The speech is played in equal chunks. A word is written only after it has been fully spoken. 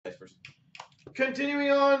first.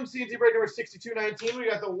 Continuing on, CNC break number 6219. We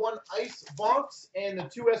got the 1 ice box and the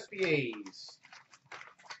 2 SPAs.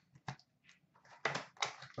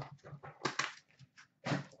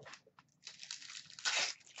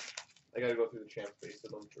 I gotta go through the champ face, so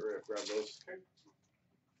don't grab those.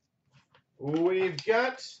 We've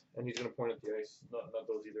got, and he's gonna point at the ice, not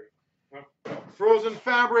those either. No. Frozen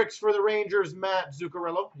Fabrics for the Rangers, Matt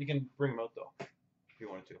Zuccarello. You can bring them out though, if you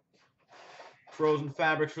wanted to. Frozen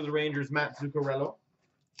Fabrics for the Rangers, Matt Zuccarello.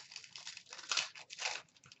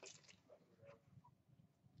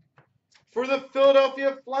 For the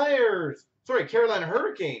Philadelphia Flyers, Carolina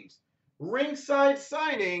Hurricanes, ringside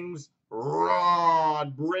signings,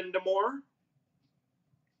 Rod Brind'Amour.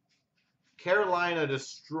 Carolina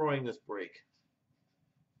destroying this break.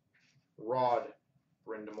 Rod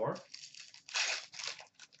Brind'Amour.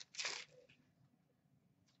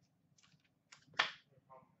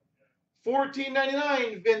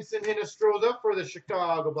 $14.99 Vincent Hinostroza for the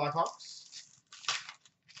Chicago Blackhawks.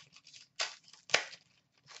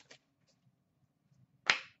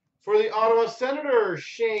 For the Ottawa Senators,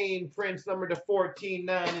 Shane Prince, number to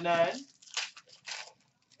 $14.99.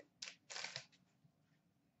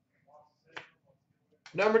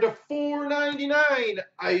 Number to $4.99,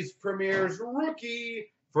 Ice Premier's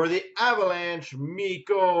rookie for the Avalanche,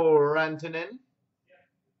 Mikko Rantanen.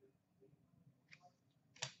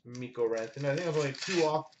 Mikko Rantanen. I think I was only 2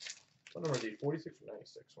 off. What number is he? 46 or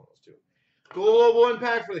 96? One of those two. Global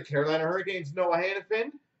Impact for the Carolina Hurricanes, Noah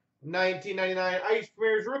Hanifin. $19.99 Ice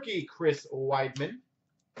Premier's rookie, Chris Weidman.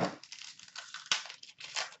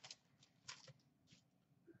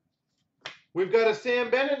 We've got a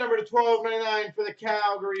Sam Bennett, number to $12.99 for the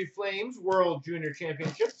Calgary Flames, World Junior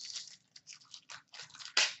Championships.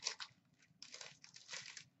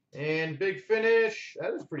 And big finish,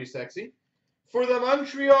 that is pretty sexy. For the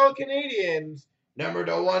Montreal Canadiens, number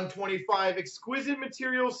to 125 Exquisite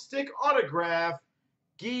Material Stick Autograph,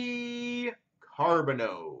 Guy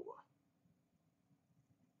Carbonneau.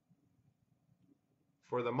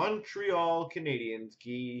 For the Montreal Canadiens,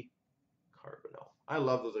 Guy Carbonneau. I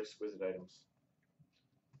love those exquisite items.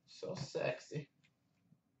 So sexy.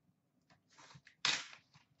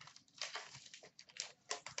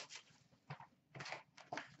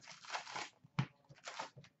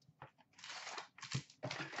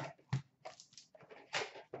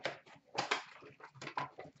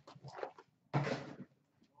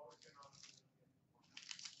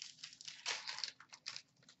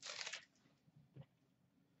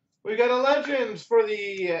 We got a Legends for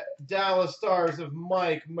the Dallas Stars of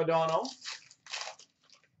Mike Modano.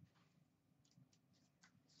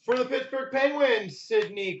 For the Pittsburgh Penguins,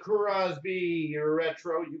 Sidney Crosby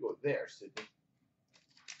Retro. You go there, Sidney.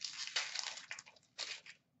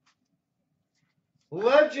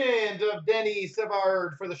 Legend of Denny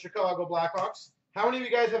Savard for the Chicago Blackhawks. How many of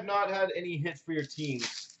you guys have not had any hits for your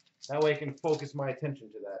teams? That way I can focus my attention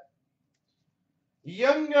to that.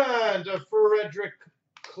 Young Gun of Frederick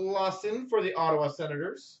Clausen for the Ottawa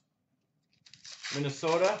Senators.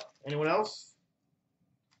 Minnesota. Anyone else?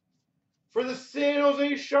 For the San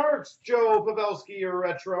Jose Sharks, Joe Pavelski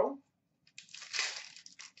Retro.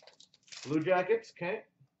 Blue Jackets, okay.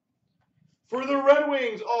 For the Red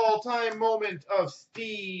Wings, all-time moment of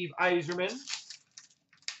Steve Yzerman.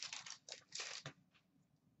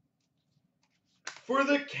 For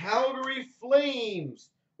the Calgary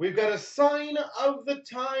Flames, we've got a Sign of the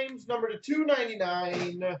Times, number to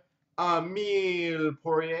 $2.99, Emile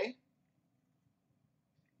Poirier.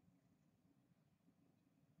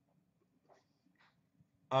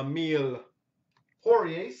 Emile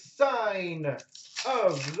Poirier, Sign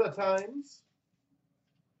of the Times.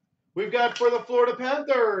 We've got for the Florida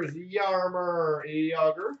Panthers, Jaromir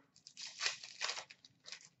Jagr.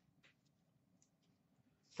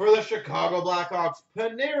 For the Chicago Blackhawks,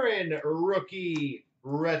 Panarin Rookie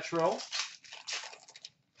Retro.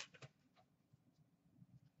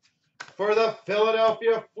 For the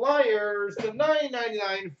Philadelphia Flyers, the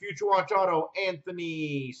 $9.99 Future Watch Auto,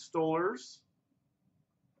 Anthony Stolarz.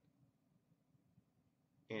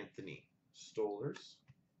 Anthony Stolarz.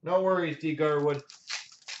 No worries, D. Garwood.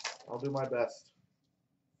 I'll do my best.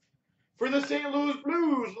 For the St. Louis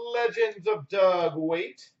Blues, Legends of Doug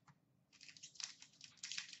Weight.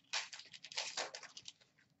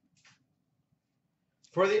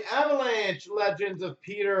 For the Avalanche, Legends of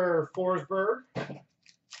Peter Forsberg.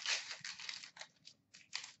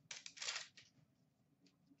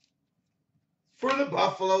 For the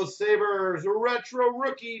Buffalo Sabres, Retro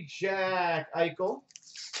Rookie Jack Eichel.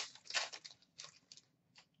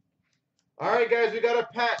 All right, guys, we got a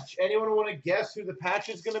patch. Anyone want to guess who the patch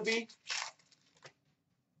is going to be?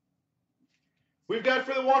 We've got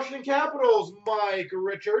for the Washington Capitals, Mike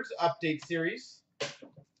Richards, update series.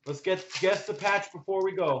 Let's guess the patch before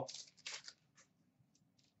we go.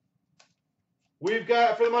 We've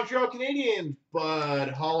got for the Montreal Canadiens, Bud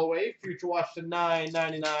Holloway, Future Watch to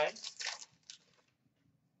 $9.99.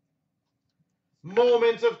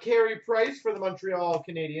 Moments of Carey Price for the Montreal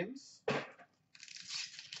Canadiens.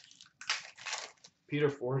 Peter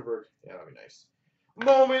Forsberg, yeah, that'd be nice.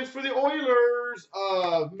 Moments for the Oilers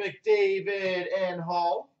of McDavid and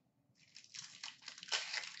Hall.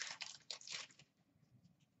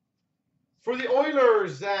 For the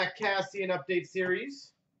Oilers, Zach Cassian update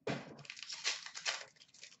series.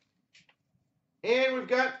 And we've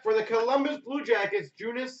got for the Columbus Blue Jackets,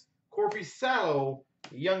 Joonas Korpisalo,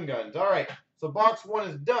 Young Guns. All right, so box 1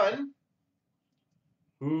 is done.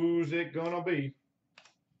 Who's it gonna be?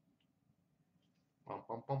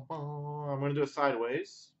 I'm gonna do it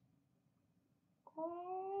sideways.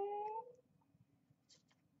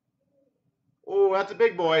 Oh, that's a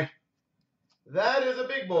big boy. That is a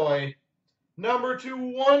big boy. Number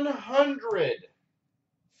 2/100.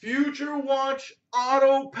 Future Watch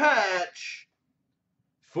auto patch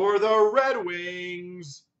for the Red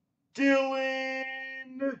Wings,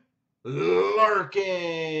 Dylan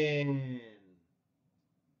Larkin.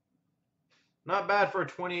 Not bad for a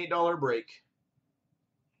 $28 break.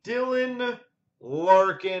 Dylan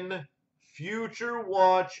Larkin, Future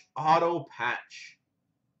Watch auto patch.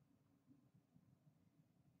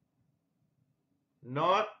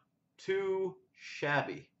 Not too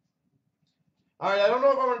shabby. All right, I don't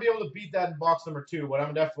know if I'm going to be able to beat that in box number 2, but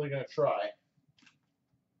I'm definitely going to try.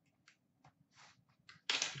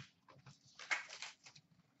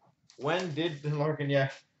 When did Larkin? Yeah,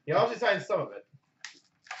 he obviously signed some of it.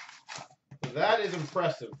 That is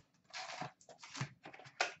impressive.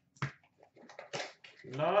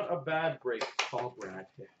 Not a bad break, Paul Brad.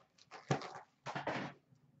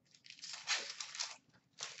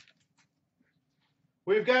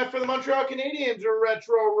 We've got for the Montreal Canadiens a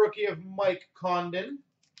retro rookie of Mike Condon.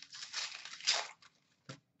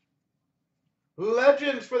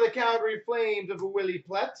 Legends for the Calgary Flames of Willie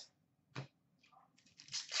Plett.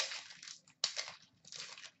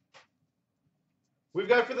 We've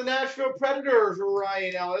got for the Nashville Predators,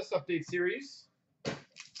 Ryan Ellis, update series.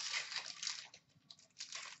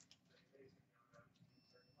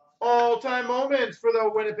 All-time moments for the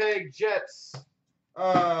Winnipeg Jets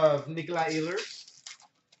of Nikolai Ehlers.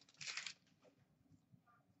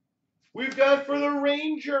 We've got for the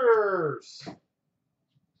Rangers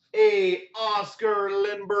a Oscar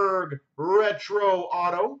Lindbergh retro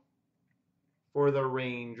auto for the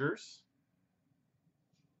Rangers.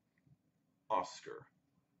 Oscar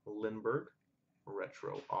Lindbergh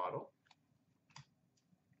retro auto.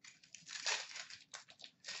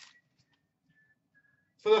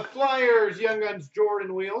 For the Flyers, Young Guns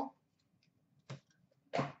Jordan Wheel.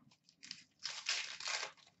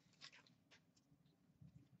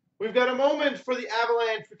 We've got a moment for the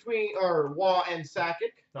Avalanche between, or Waugh and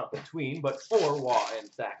Sakic. Not between, but for Waugh and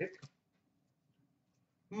Sakic.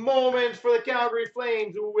 Moments for the Calgary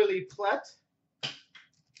Flames, Willie Plett.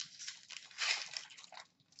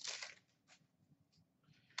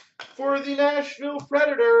 For the Nashville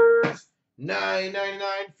Predators,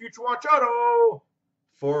 $9.99 Future Watch Auto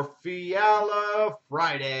for Fiala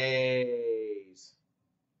Fridays.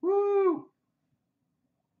 Woo!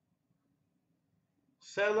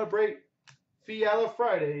 Celebrate Fiala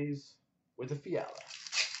Fridays with a Fiala.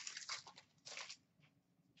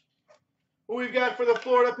 We've got for the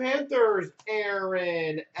Florida Panthers,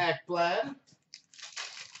 Aaron Ekblad.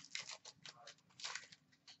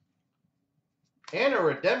 And a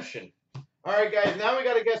redemption. All right, guys, now we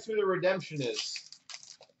got to guess who the redemption is.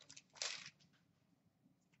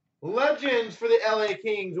 Legends for the LA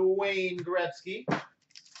Kings, Wayne Gretzky.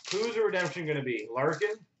 Who's the redemption going to be?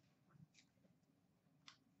 Larkin?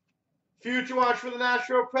 Future Watch for the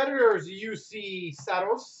Nashville Predators, UC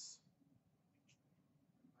Saros.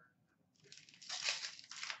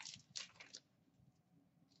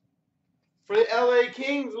 For the LA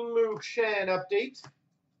Kings, Luke Shen update.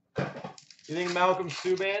 You think Malcolm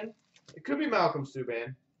Subban? It could be Malcolm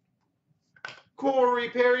Subban. Corey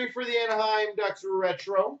Perry for the Anaheim Ducks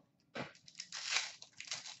retro.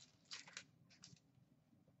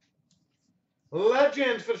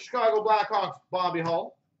 Legends for the Chicago Blackhawks, Bobby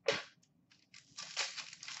Hull.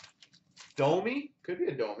 Domi? Could be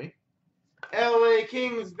a Domi. LA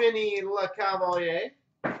Kings, Vinny LeCavalier.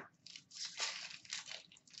 We'll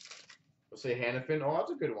say Hannafin. Oh,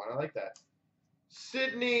 that's a good one. I like that.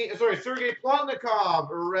 Sergei Plotnikov,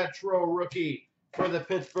 retro rookie for the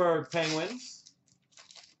Pittsburgh Penguins.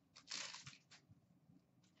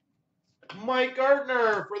 Mike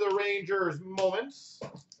Gardner for the Rangers moments.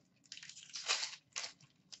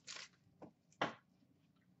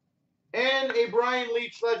 And a Brian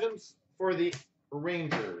Leach Legends for the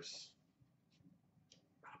Rangers.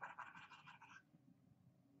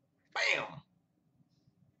 Bam!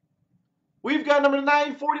 We've got number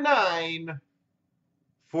 949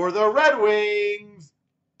 for the Red Wings,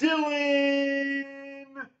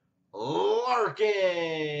 Dylan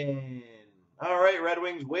Larkin. All right, Red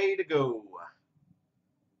Wings, way to go.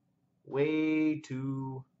 Way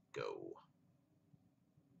to go.